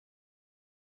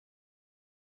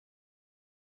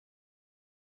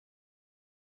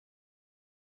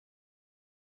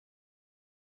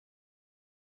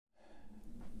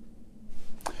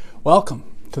Welcome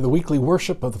to the weekly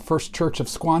worship of the First Church of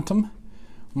Squantum.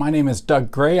 My name is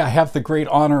Doug Gray. I have the great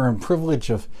honor and privilege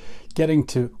of getting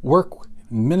to work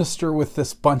and minister with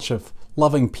this bunch of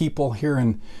loving people here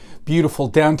in beautiful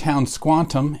downtown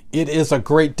Squantum. It is a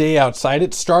great day outside.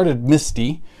 It started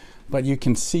misty, but you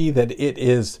can see that it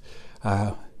is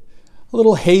a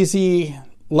little hazy,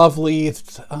 lovely.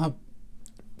 It's a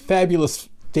fabulous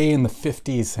day in the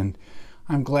 50s, and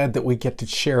I'm glad that we get to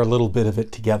share a little bit of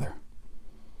it together.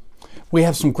 We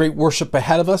have some great worship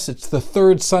ahead of us. It's the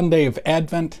third Sunday of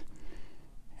Advent,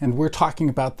 and we're talking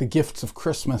about the gifts of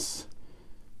Christmas.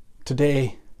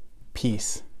 Today,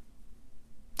 peace.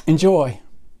 Enjoy.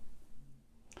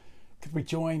 Could we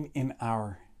join in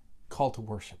our call to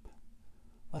worship?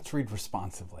 Let's read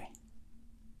responsively.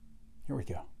 Here we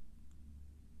go.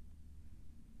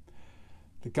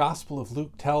 The Gospel of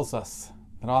Luke tells us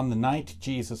that on the night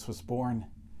Jesus was born,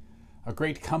 a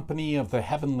great company of the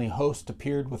heavenly host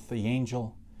appeared with the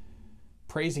angel,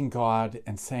 praising God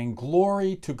and saying,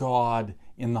 "Glory to God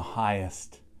in the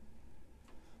highest,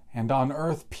 and on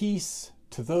earth peace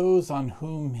to those on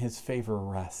whom his favor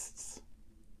rests."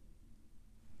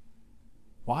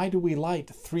 Why do we light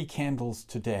 3 candles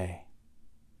today?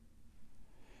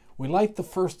 We light the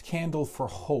first candle for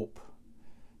hope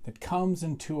that comes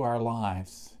into our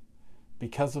lives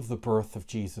because of the birth of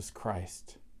Jesus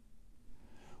Christ.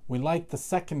 We light the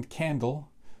second candle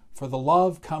for the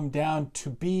love come down to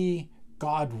be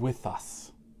God with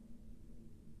us.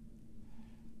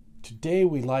 Today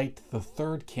we light the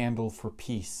third candle for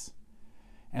peace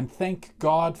and thank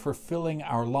God for filling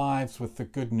our lives with the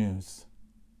good news.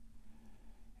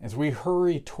 As we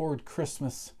hurry toward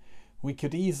Christmas, we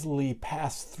could easily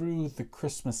pass through the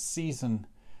Christmas season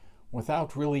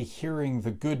without really hearing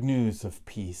the good news of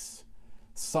peace,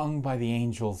 sung by the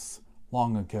angels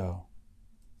long ago.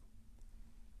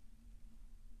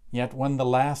 Yet when the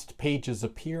last pages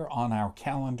appear on our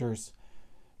calendars,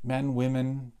 men,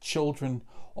 women, children,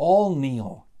 all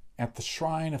kneel at the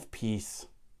shrine of peace.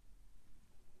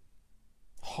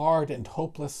 Hard and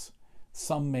hopeless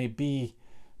some may be,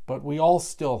 but we all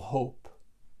still hope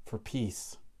for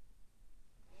peace.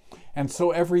 And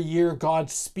so every year God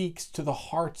speaks to the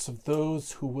hearts of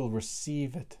those who will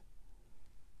receive it.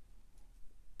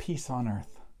 Peace on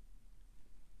earth,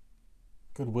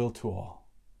 goodwill to all.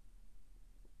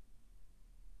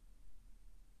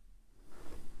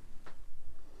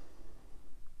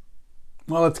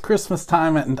 Well, it's Christmas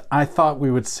time, and I thought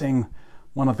we would sing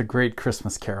one of the great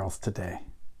Christmas carols today.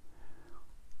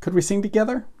 Could we sing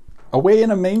together? Away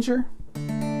in a Manger?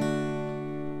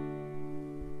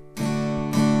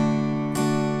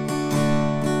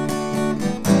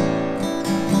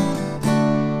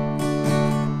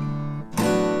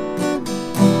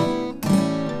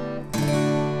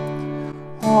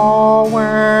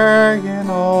 Away in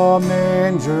a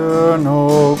manger,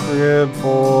 no crib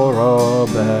for a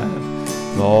bed,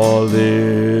 the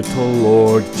little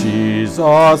Lord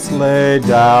Jesus laid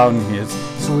down his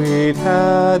sweet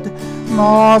head.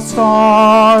 The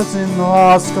stars in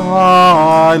the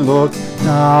sky looked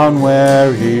down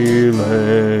where he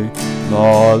lay.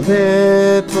 The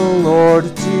little Lord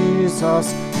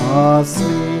Jesus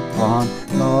asleep on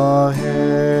the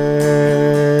hay.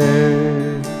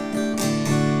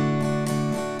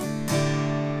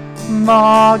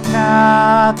 The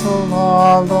cattle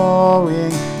are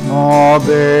lowing, the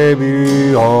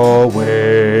baby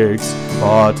awakes,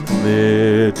 but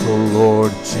little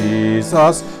Lord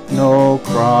Jesus no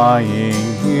crying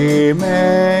he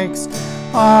makes.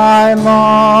 I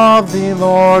love thee,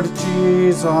 Lord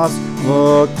Jesus,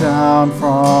 look down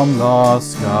from the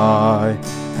sky,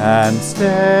 and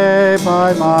stay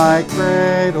by my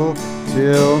cradle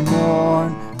till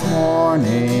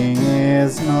morning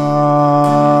is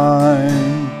nigh.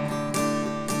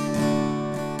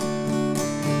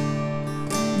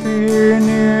 Be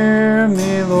near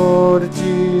me, Lord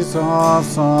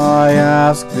Jesus, I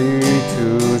ask thee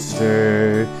to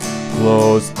stay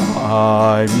close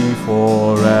by me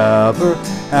forever,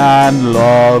 and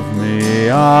love me,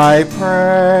 I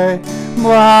pray.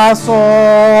 Bless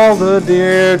all the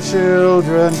dear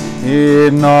children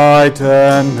in thy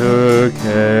tender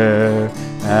care,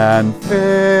 and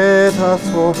fit us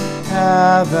for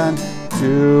heaven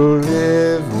to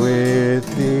live with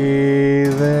thee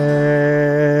there.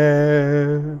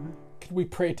 Could we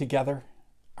pray together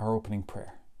our opening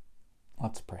prayer?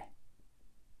 Let's pray.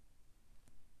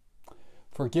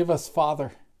 Forgive us,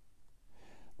 Father,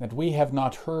 that we have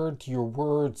not heard your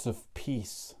words of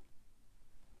peace,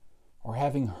 or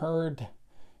having heard,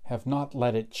 have not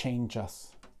let it change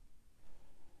us.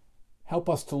 Help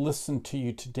us to listen to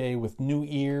you today with new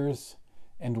ears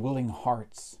and willing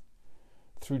hearts,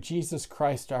 through Jesus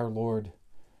Christ our Lord,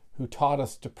 who taught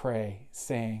us to pray,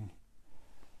 saying,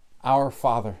 Our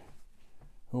Father,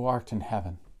 who art in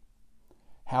heaven,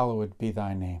 hallowed be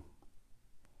thy name.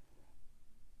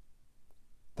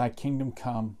 Thy kingdom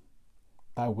come,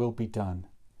 thy will be done,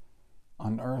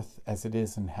 on earth as it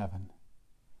is in heaven.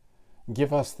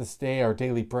 Give us this day our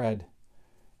daily bread,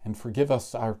 and forgive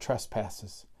us our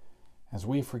trespasses, as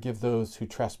we forgive those who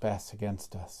trespass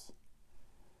against us.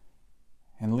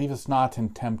 And leave us not in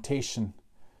temptation,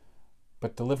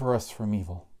 but deliver us from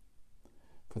evil.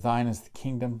 For thine is the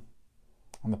kingdom,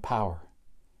 and the power,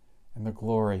 and the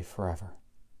glory forever.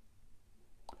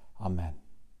 Amen.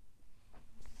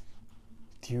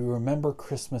 Do you remember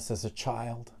Christmas as a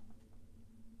child?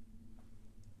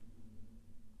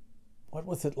 What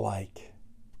was it like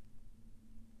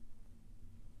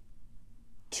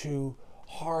to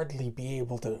hardly be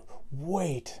able to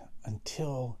wait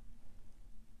until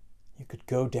you could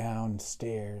go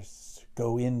downstairs,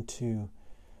 go into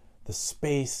the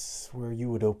space where you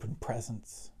would open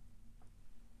presents?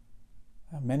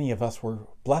 Many of us were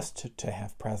blessed to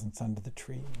have presents under the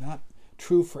tree. Not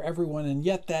true for everyone, and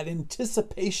yet that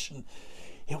anticipation,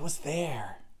 it was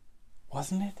there,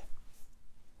 wasn't it?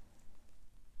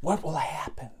 What will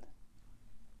happen?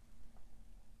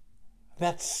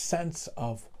 That sense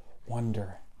of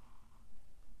wonder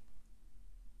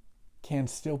can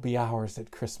still be ours at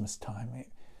Christmas time.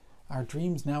 Our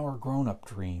dreams now are grown-up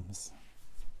dreams.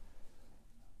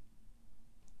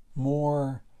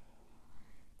 More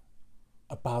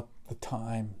about the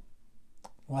time,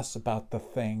 less about the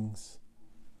things.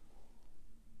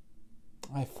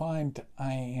 I find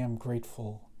I am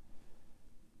grateful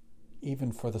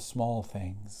even for the small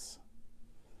things.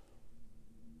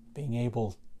 Being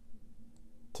able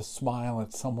to smile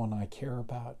at someone I care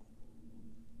about.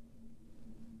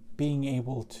 Being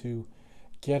able to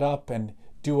get up and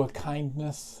do a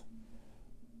kindness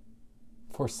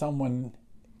for someone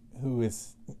who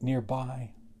is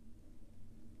nearby.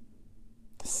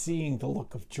 Seeing the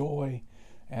look of joy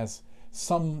as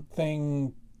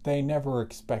something they never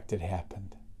expected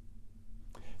happened.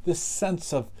 This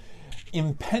sense of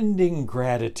impending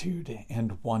gratitude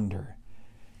and wonder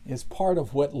is part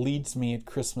of what leads me at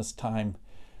Christmas time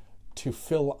to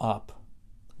fill up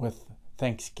with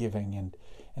thanksgiving.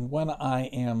 And when I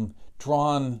am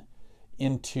drawn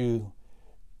into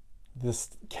this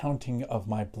counting of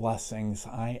my blessings,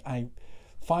 I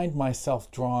find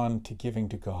myself drawn to giving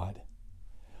to God.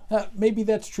 Maybe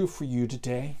that's true for you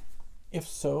today. If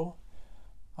so,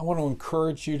 I want to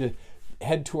encourage you to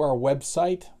head to our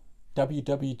website,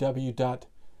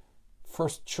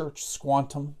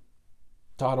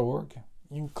 www.firstchurchsquantum.org.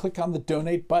 You can click on the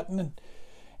donate button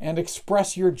and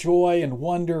express your joy and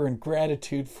wonder and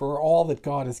gratitude for all that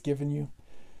God has given you.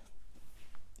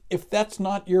 If that's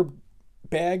not your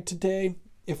bag today,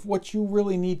 if what you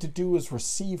really need to do is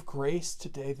receive grace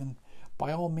today, then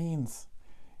by all means,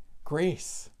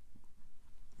 grace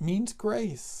means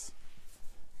grace.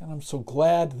 And I'm so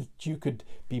glad that you could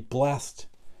be blessed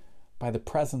by the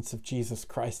presence of Jesus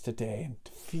Christ today and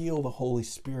to feel the Holy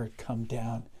Spirit come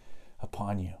down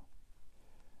upon you.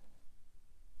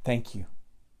 Thank you.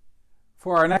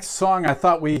 For our next song, I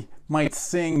thought we might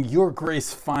sing Your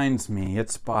Grace Finds Me.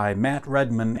 It's by Matt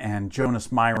Redman and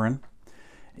Jonas Myron.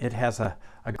 It has a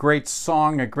great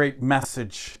song, a great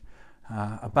message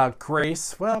about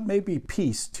grace. Well, maybe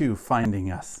peace too,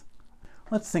 finding us.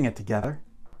 Let's sing it together.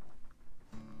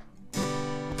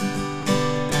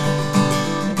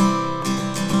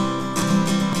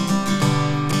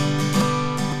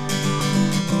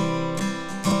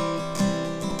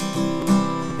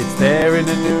 It's there in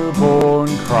a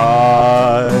newborn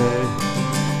cry,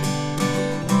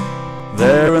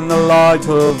 there in the light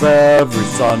of every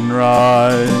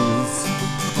sunrise,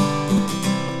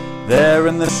 there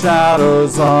in the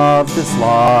shadows of this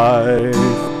life,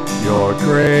 your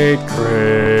great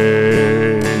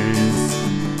grace.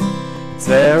 It's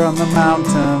there on the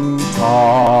mountain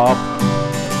top,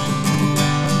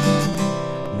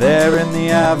 there in the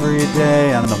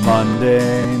everyday and the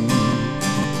mundane,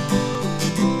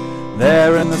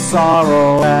 there in the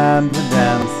sorrow and the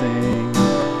dancing,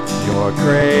 your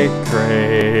great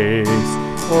grace.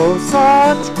 Oh,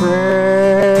 such grace,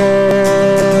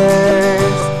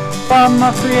 from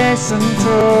the creation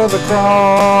to the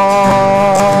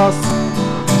cross,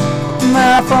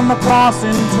 there from the cross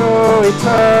into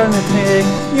eternity,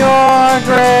 your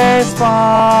grace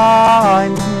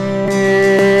finds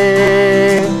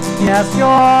me. Yes,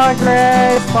 your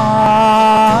grace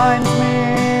finds me.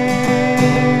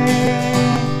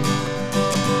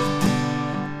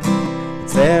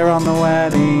 It's there on the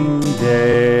wedding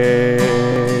day,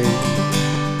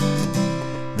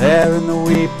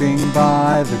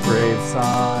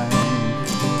 side.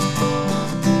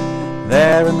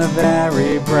 There in the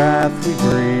very breath we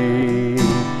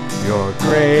breathe, your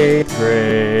great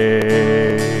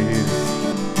grace.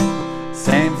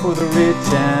 Same for the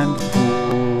rich and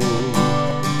poor,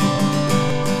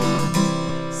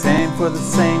 same for the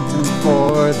saint and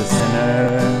for the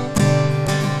sinner.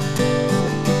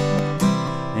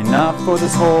 Enough for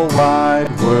this whole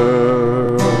wide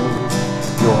world,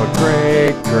 your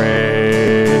great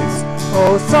grace.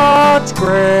 Oh, such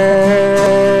grace,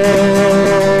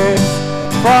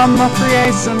 from the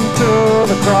creation to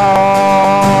the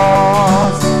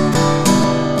cross,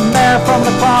 there from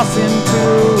the cross into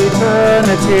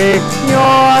eternity,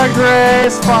 your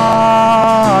grace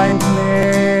finds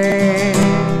me.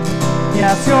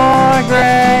 Yes, your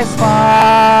grace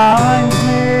finds me.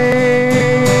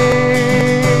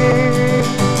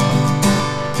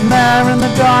 There in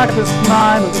the darkest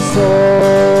night of the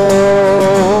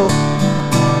soul,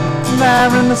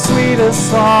 there in the sweetest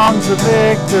songs of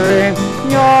victory,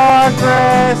 your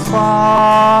grace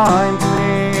finds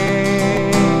me.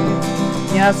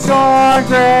 Yes, your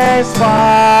grace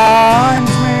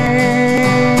finds me.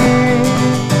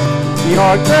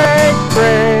 Your great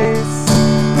grace,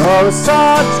 oh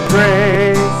such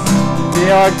grace.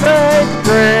 Your great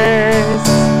grace,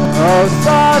 oh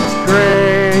such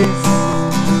grace.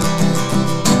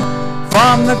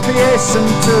 From the creation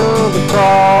to the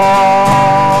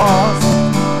cross,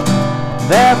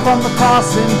 there from the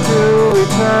cross into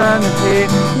eternity,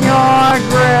 your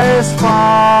grace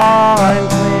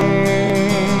finds me.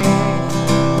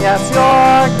 Yes,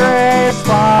 your grace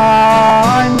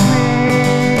finds me.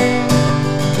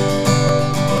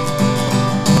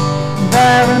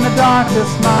 There in the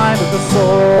darkest night of the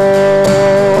soul,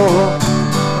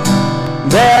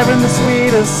 there in the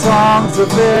sweetest songs of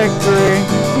victory,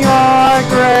 your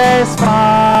grace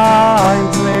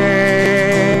finds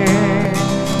me.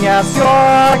 Yes,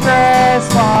 your grace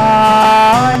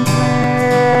finds me.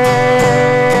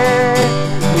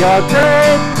 Your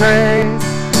great grace,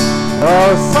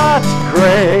 oh such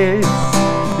grace.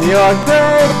 Your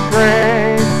great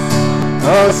grace,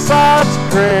 oh such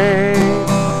grace.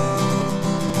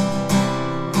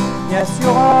 Yes,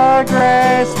 your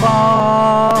grace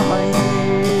finds me.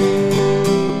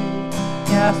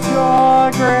 Yes,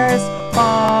 your grace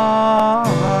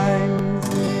finds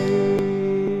me.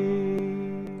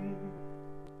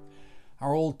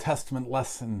 Our Old Testament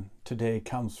lesson today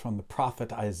comes from the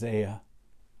prophet Isaiah.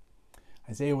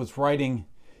 Isaiah was writing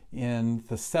in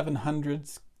the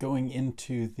 700s, going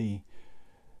into the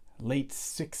late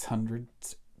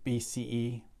 600s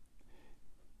BCE.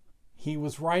 He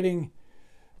was writing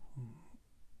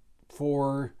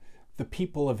for the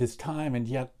people of his time, and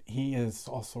yet he is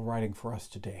also writing for us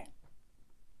today.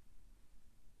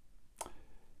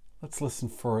 Let's listen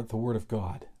for the Word of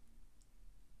God.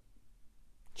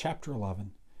 Chapter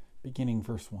 11, beginning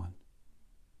verse 1.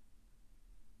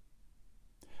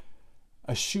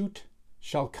 A shoot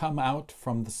shall come out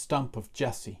from the stump of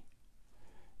Jesse,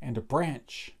 and a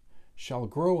branch shall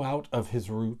grow out of his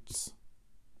roots.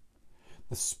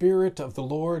 The Spirit of the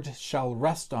Lord shall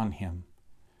rest on him,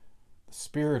 the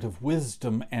Spirit of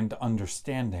wisdom and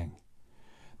understanding,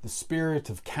 the Spirit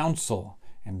of counsel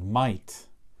and might,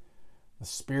 the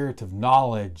Spirit of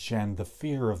knowledge and the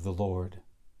fear of the Lord.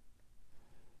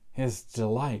 His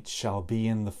delight shall be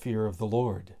in the fear of the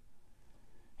Lord.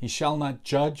 He shall not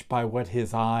judge by what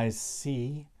his eyes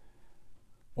see,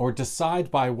 or decide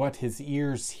by what his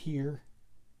ears hear,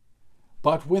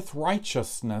 but with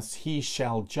righteousness he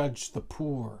shall judge the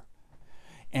poor,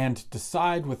 and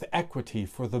decide with equity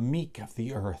for the meek of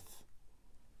the earth.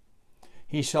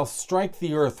 He shall strike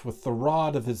the earth with the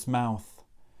rod of his mouth,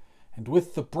 and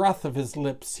with the breath of his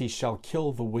lips he shall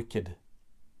kill the wicked.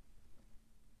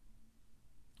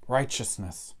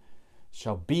 Righteousness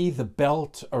shall be the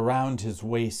belt around his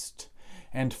waist,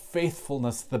 and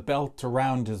faithfulness the belt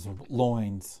around his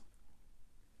loins.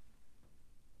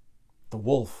 The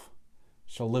wolf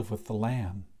shall live with the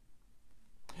lamb.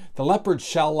 The leopard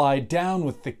shall lie down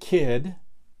with the kid,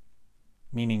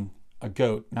 meaning a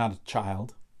goat, not a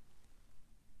child.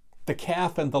 The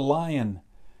calf and the lion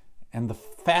and the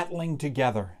fatling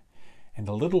together, and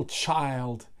a little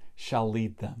child shall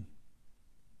lead them.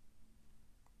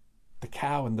 The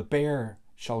cow and the bear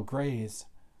shall graze.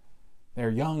 Their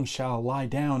young shall lie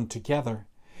down together,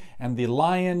 and the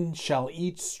lion shall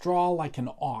eat straw like an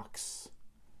ox.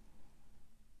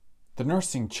 The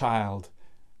nursing child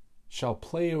shall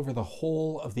play over the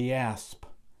hole of the asp,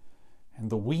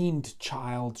 and the weaned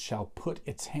child shall put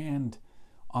its hand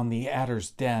on the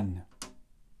adder's den.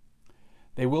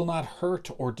 They will not hurt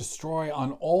or destroy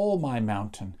on all my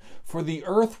mountain, for the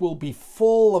earth will be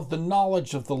full of the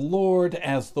knowledge of the Lord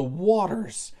as the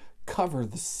waters cover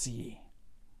the sea.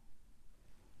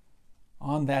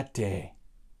 On that day,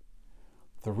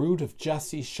 the root of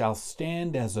Jesse shall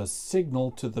stand as a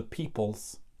signal to the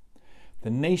peoples. The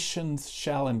nations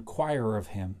shall inquire of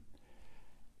him,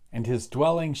 and his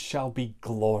dwelling shall be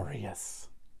glorious.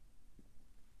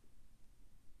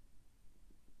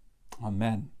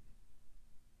 Amen.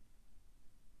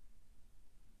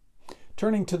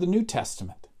 Turning to the New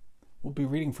Testament, we'll be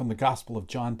reading from the Gospel of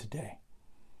John today.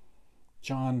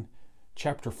 John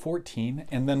chapter 14,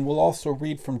 and then we'll also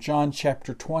read from John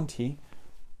chapter 20.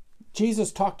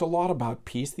 Jesus talked a lot about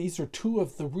peace. These are two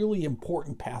of the really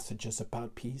important passages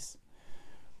about peace.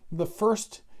 The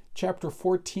first, chapter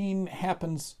 14,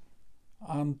 happens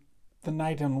on the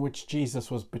night on which Jesus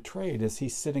was betrayed, as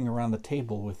he's sitting around the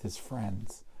table with his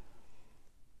friends.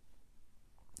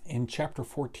 In chapter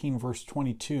 14, verse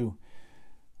 22,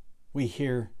 we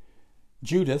hear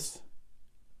Judas,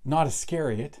 not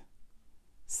Iscariot,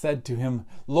 said to him,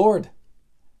 "Lord,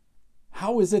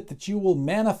 how is it that you will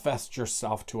manifest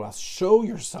yourself to us, show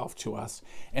yourself to us,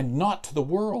 and not to the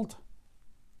world?"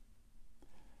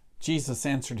 Jesus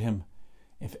answered him,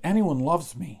 "If anyone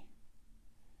loves me,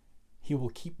 he will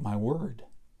keep my word,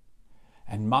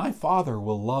 and my Father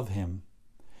will love him,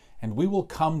 and we will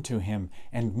come to him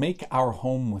and make our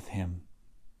home with him.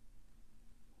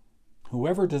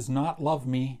 Whoever does not love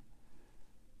me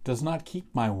does not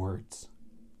keep my words,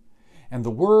 and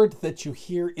the word that you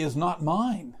hear is not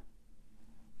mine,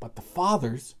 but the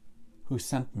Father's who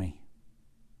sent me.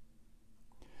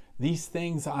 These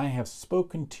things I have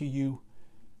spoken to you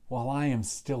while I am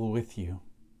still with you.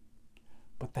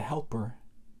 But the Helper,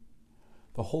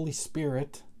 the Holy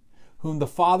Spirit, whom the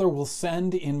Father will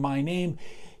send in my name,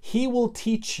 he will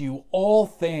teach you all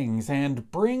things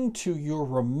and bring to your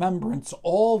remembrance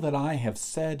all that I have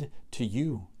said to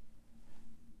you.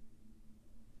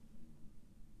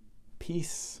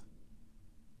 Peace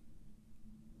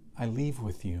I leave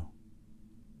with you.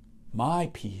 My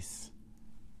peace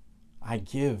I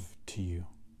give to you.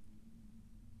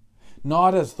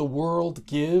 Not as the world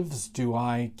gives do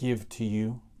I give to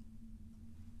you.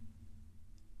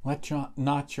 Let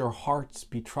not your hearts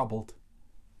be troubled,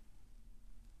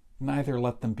 neither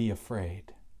let them be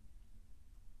afraid."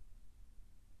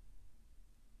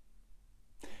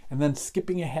 And then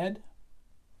skipping ahead,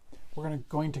 we're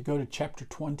going to go to chapter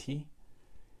 20.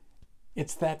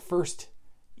 It's that first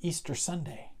Easter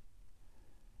Sunday,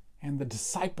 and the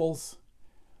disciples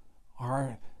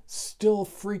are still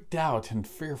freaked out and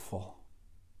fearful,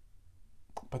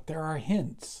 but there are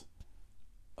hints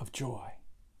of joy.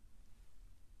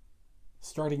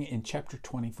 Starting in chapter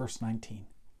 20, verse 19.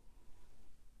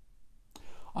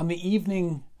 On the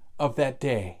evening of that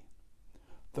day,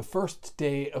 the first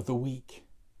day of the week,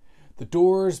 the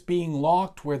doors being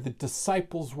locked where the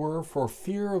disciples were for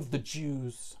fear of the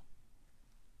Jews,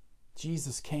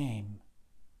 Jesus came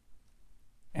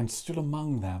and stood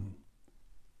among them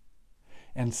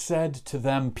and said to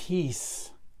them,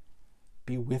 "Peace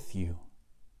be with you."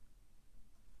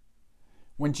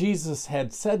 When Jesus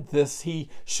had said this, he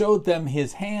showed them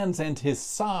his hands and his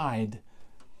side.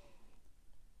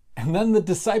 And then the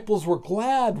disciples were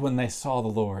glad when they saw the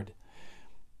Lord.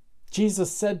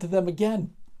 Jesus said to them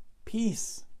again,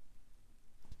 "Peace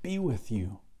be with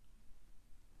you.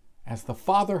 As the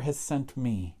Father has sent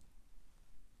me,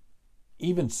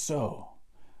 even so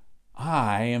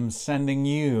I am sending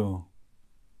you."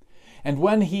 And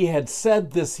when he had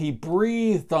said this, he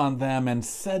breathed on them and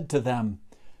said to them,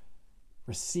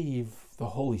 "Receive the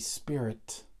Holy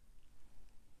Spirit.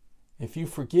 If you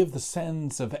forgive the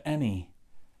sins of any,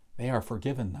 they are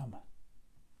forgiven them.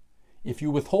 If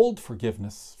you withhold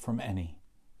forgiveness from any,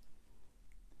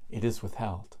 it is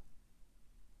withheld."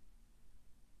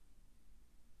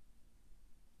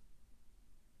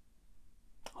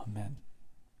 Amen.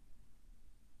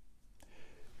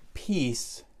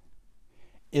 Peace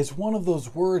is one of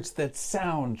those words that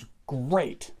sound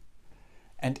great,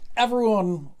 and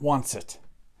everyone wants it.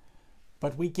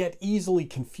 But we get easily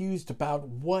confused about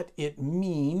what it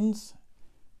means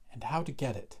and how to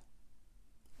get it.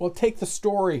 Well, take the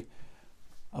story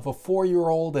of a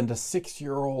 4-year-old and a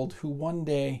 6-year-old who one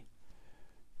day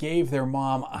gave their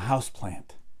mom a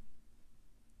houseplant.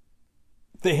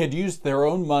 They had used their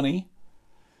own money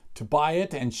to buy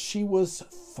it, and she was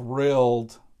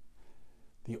thrilled.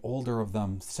 The older of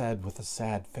them said with a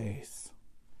sad face,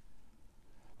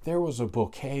 "There was a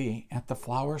bouquet at the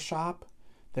flower shop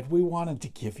that we wanted to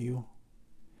give you.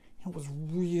 It was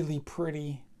really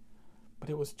pretty, but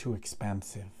it was too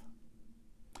expensive.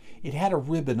 it had a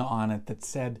ribbon on it that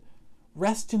said,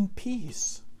 "Rest in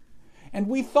peace." And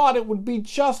we thought it would be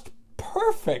just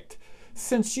perfect,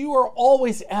 since you are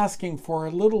always asking for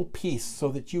a little peace so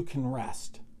that you can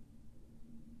rest.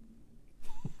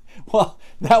 Well,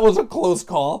 that was a close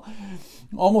call.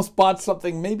 Almost bought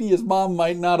something maybe his mom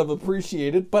might not have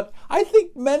appreciated, but I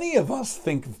think many of us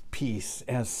think of peace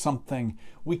as something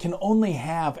we can only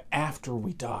have after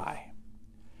we die.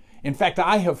 In fact,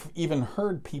 I have even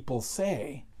heard people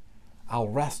say, "I'll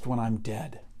rest when I'm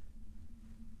dead."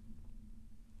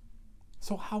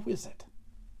 So how is it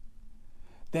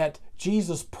that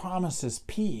Jesus promises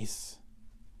peace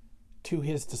to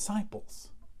his disciples?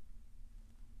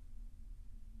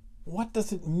 What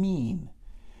does it mean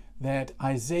that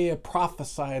Isaiah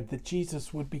prophesied that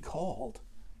Jesus would be called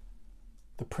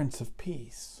the Prince of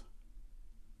Peace?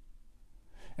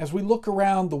 As we look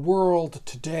around the world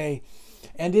today,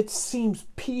 and it seems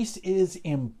peace is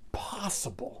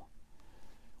impossible,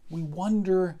 we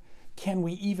wonder, can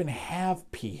we even have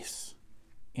peace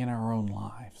in our own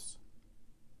lives?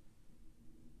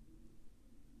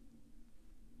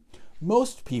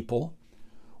 Most people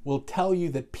will tell you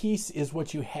that peace is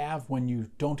what you have when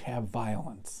you don't have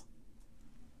violence.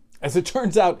 As it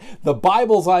turns out, the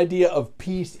Bible's idea of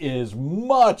peace is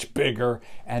much bigger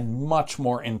and much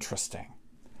more interesting.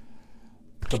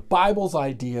 The Bible's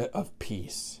idea of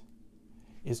peace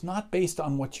is not based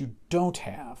on what you don't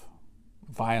have,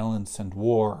 violence and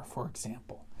war, for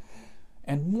example,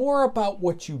 and more about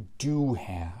what you do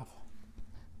have.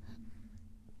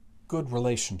 Good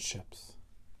relationships,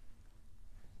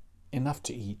 enough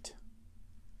to eat,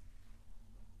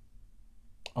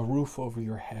 a roof over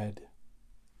your head,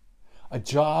 a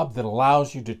job that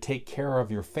allows you to take care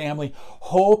of your family,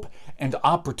 hope and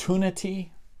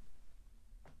opportunity.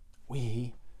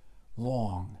 We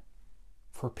long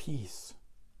for peace.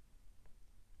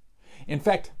 In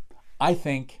fact, I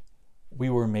think we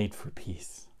were made for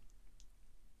peace.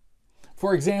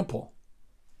 For example,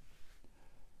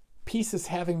 peace is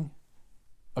having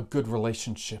a good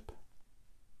relationship.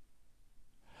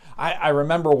 I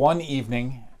remember one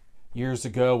evening years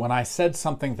ago when I said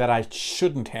something that I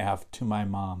shouldn't have to my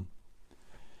mom.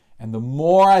 And the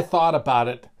more I thought about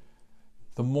it,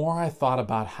 the more I thought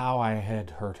about how I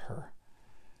had hurt her,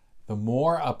 the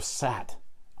more upset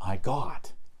I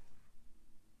got.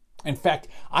 In fact,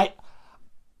 I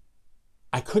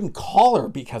couldn't call her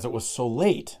because it was so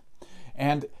late.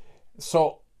 And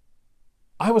so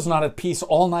I was not at peace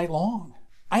all night long.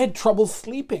 I had trouble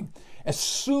sleeping. As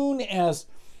soon as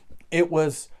it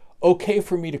was okay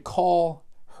for me to call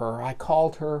her, I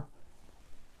called her.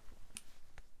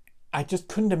 I just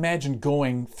couldn't imagine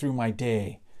going through my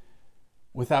day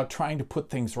without trying to put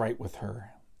things right with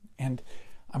her. And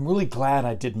I'm really glad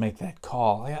I did make that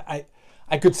call.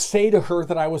 I could say to her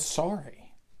that I was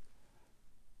sorry.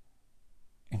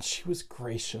 And she was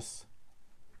gracious.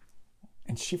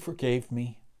 And she forgave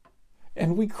me.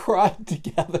 And we cried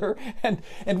together. And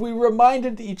we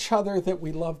reminded each other that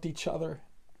we loved each other.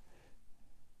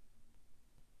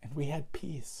 And we had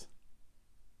peace.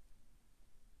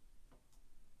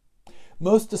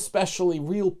 Most especially,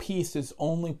 real peace is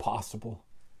only possible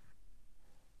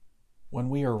when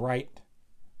we are right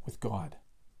with God.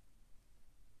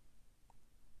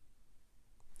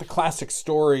 The classic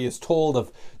story is told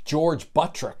of George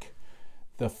Buttrick,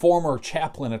 the former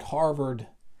chaplain at Harvard,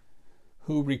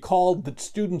 who recalled that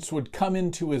students would come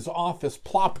into his office,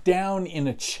 plop down in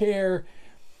a chair,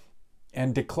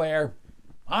 and declare,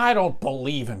 "I don't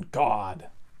believe in God."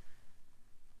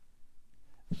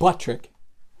 Buttrick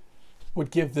would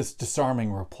give this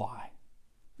disarming reply.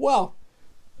 "Well,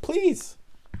 please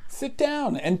sit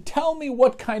down and tell me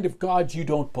what kind of God you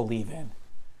don't believe in.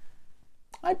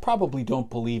 I probably don't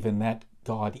believe in that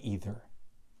God either."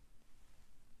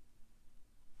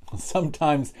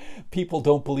 Sometimes people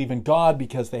don't believe in God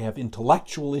because they have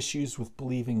intellectual issues with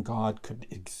believing God could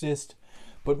exist.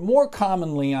 But more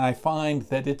commonly, I find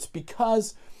that it's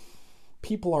because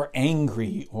people are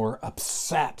angry or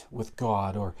upset with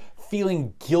God, or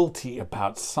feeling guilty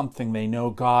about something they know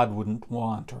God wouldn't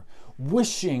want, or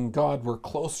wishing God were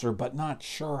closer but not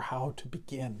sure how to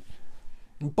begin.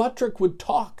 And Buttrick would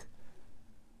talk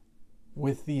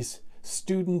with these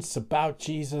students about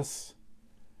Jesus,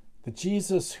 the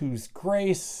Jesus whose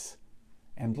grace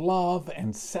and love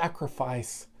and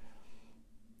sacrifice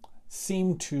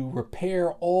seem to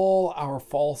repair all our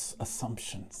false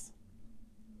assumptions.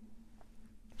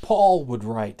 Paul would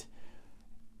write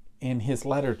in his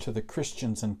letter to the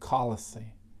Christians in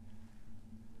Colossae,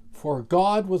 "For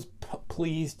God was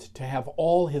pleased to have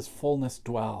all his fullness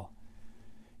dwell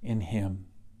in him,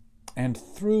 and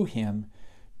through him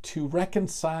to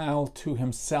reconcile to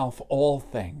himself all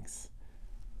things,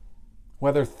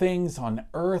 whether things on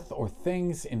earth or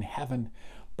things in heaven,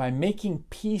 by making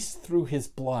peace through his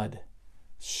blood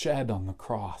shed on the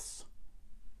cross.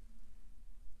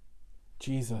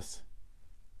 Jesus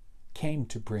came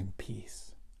to bring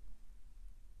peace.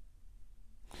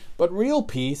 But real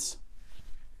peace,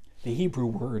 the Hebrew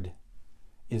word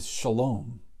is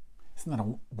shalom. Isn't that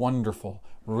a wonderful,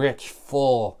 rich,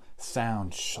 full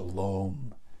sound?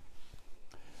 Shalom.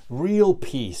 Real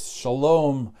peace,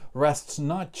 shalom, rests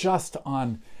not just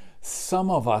on some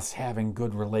of us having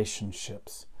good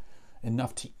relationships,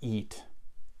 enough to eat,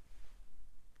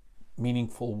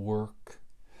 meaningful work,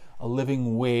 a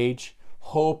living wage,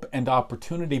 hope and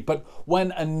opportunity, but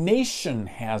when a nation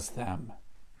has them,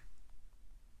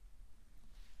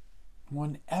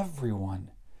 when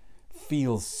everyone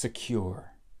feels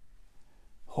secure,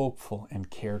 hopeful, and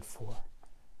cared for.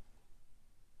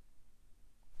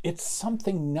 It's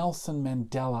something Nelson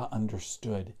Mandela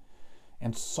understood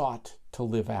and sought to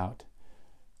live out.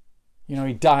 You know,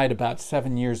 he died about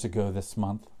 7 years ago this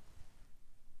month.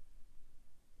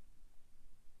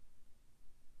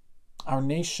 Our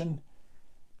nation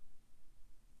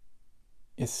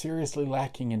is seriously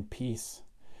lacking in peace.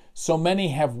 So many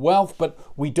have wealth, but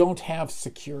we don't have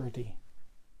security.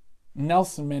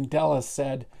 Nelson Mandela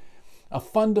said, "A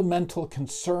fundamental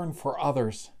concern for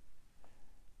others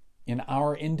in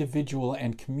our individual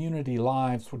and community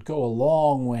lives would go a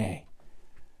long way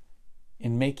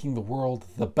in making the world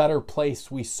the better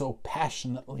place we so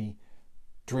passionately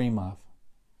dream of."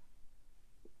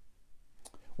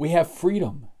 We have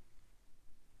freedom,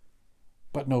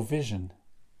 but no vision.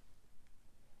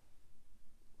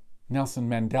 Nelson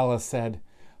Mandela said,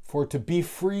 "For to be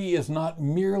free is not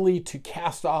merely to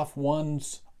cast off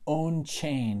one's own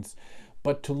chains,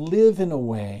 but to live in a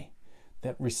way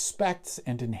that respects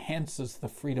and enhances the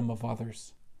freedom of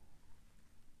others."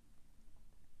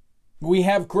 We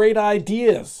have great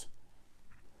ideas,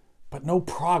 but no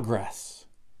progress.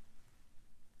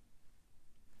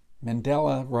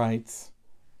 Mandela writes,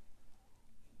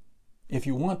 "If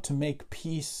you want to make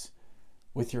peace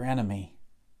with your enemy,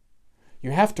 you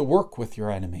have to work with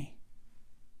your enemy.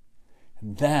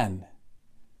 And then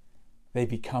they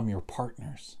become your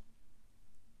partners."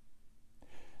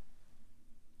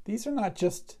 These are not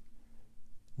just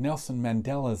Nelson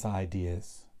Mandela's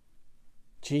ideas.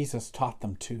 Jesus taught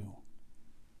them too.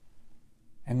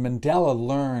 And Mandela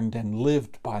learned and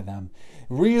lived by them.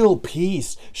 Real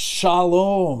peace,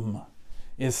 shalom,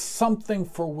 is something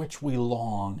for which we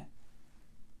long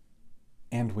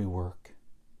and we work.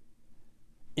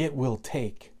 It will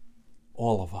take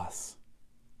all of us.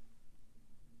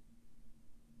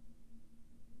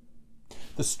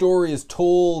 The story is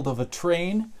told of a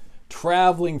train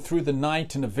traveling through the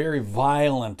night in a very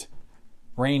violent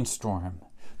rainstorm.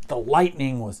 The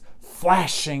lightning was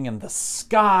flashing and the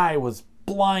sky was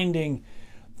blinding.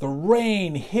 The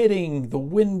rain hitting the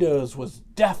windows was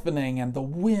deafening, and the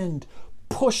wind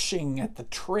pushing at the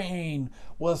train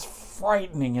was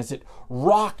frightening as it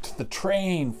rocked the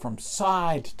train from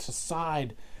side to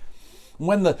side.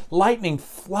 When the lightning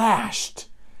flashed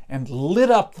and lit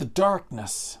up the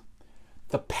darkness,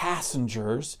 the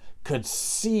passengers could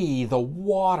see the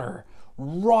water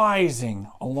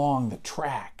rising along the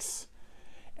tracks,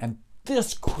 and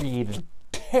this created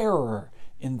terror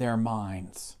in their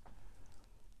minds.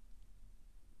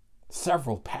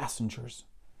 Several passengers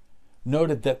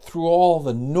noted that through all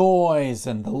the noise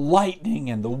and the lightning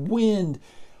and the wind,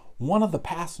 one of the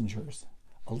passengers,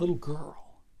 a little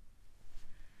girl,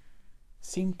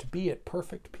 seemed to be at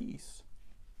perfect peace.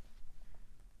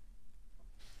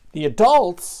 The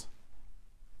adult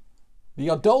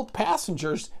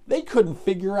passengers, they couldn't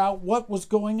figure out what was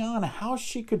going on, how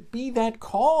she could be that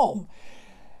calm.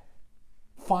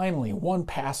 Finally, one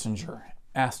passenger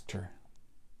asked her,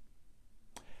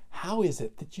 "How is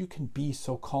it that you can be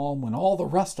so calm when all the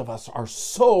rest of us are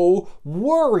so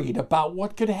worried about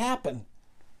what could happen?"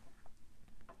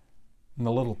 And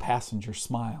the little passenger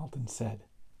smiled and said,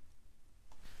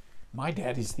 "My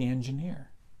daddy's the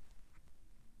engineer."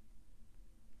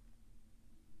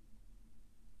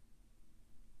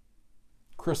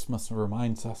 Christmas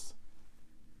reminds us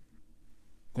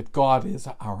that God is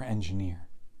our engineer,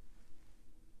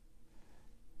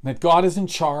 that God is in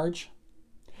charge,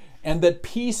 and that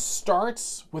peace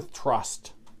starts with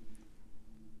trust.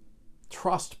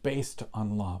 Trust based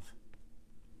on love.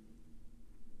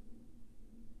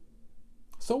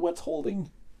 So what's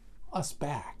holding us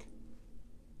back?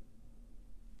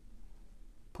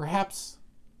 Perhaps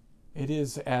it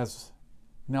is as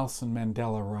Nelson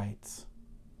Mandela writes,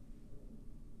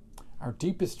 our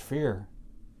deepest fear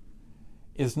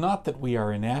is not that we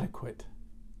are inadequate.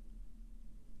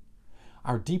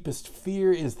 Our deepest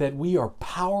fear is that we are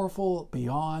powerful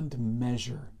beyond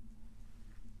measure.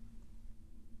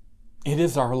 It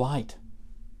is our light,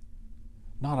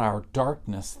 not our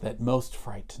darkness, that most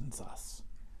frightens us.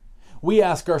 We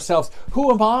ask ourselves,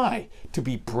 who am I to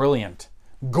be brilliant,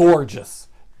 gorgeous,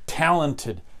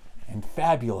 talented, and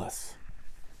fabulous?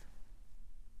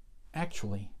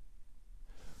 Actually,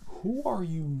 who are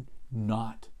you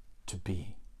not to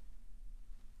be?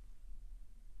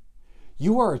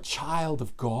 You are a child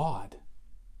of God.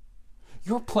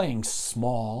 Your playing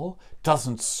small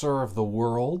doesn't serve the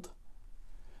world.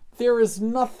 There is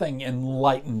nothing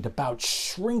enlightened about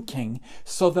shrinking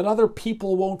so that other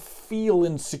people won't feel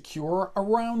insecure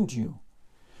around you.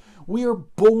 We are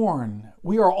born,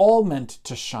 we are all meant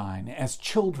to shine as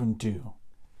children do.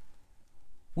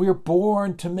 We are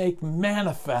born to make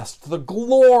manifest the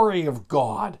glory of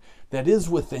God that is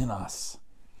within us.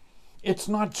 It's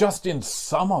not just in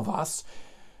some of us,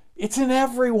 it's in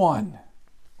everyone.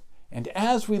 And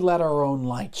as we let our own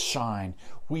light shine,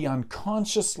 we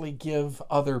unconsciously give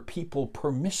other people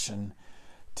permission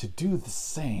to do the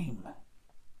same.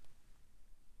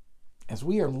 As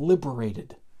we are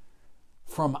liberated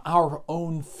from our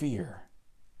own fear,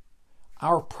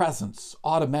 our presence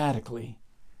automatically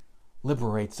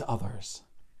liberates others.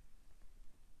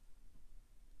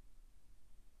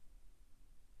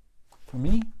 For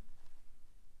me,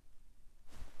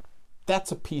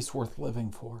 that's a peace worth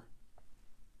living for.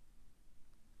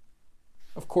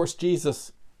 Of course,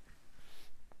 Jesus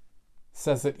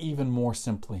says it even more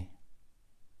simply.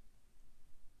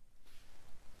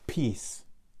 Peace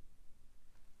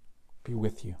be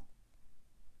with you.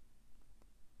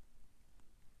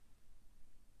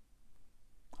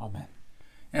 Amen.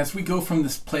 As we go from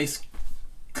this place,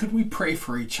 could we pray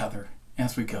for each other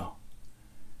as we go?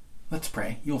 Let's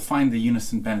pray. You'll find the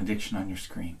unison benediction on your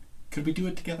screen. Could we do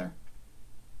it together?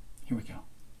 Here we go.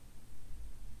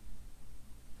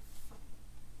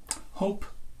 Hope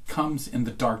comes in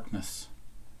the darkness.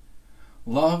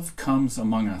 Love comes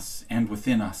among us and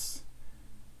within us,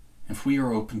 if we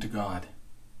are open to God.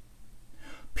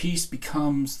 Peace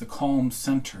becomes the calm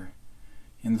center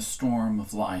in the storm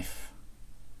of life.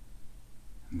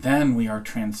 And then we are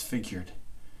transfigured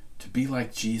to be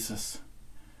like Jesus,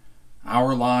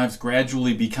 our lives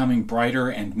gradually becoming brighter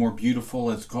and more beautiful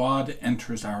as God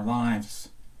enters our lives,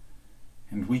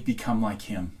 and we become like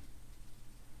Him.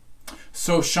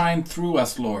 So shine through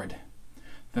us, Lord,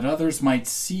 that others might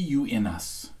see you in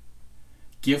us,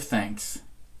 give thanks,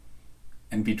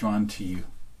 and be drawn to you.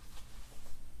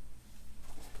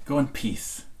 Go in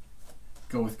peace.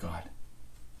 Go with God.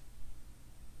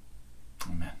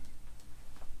 Amen.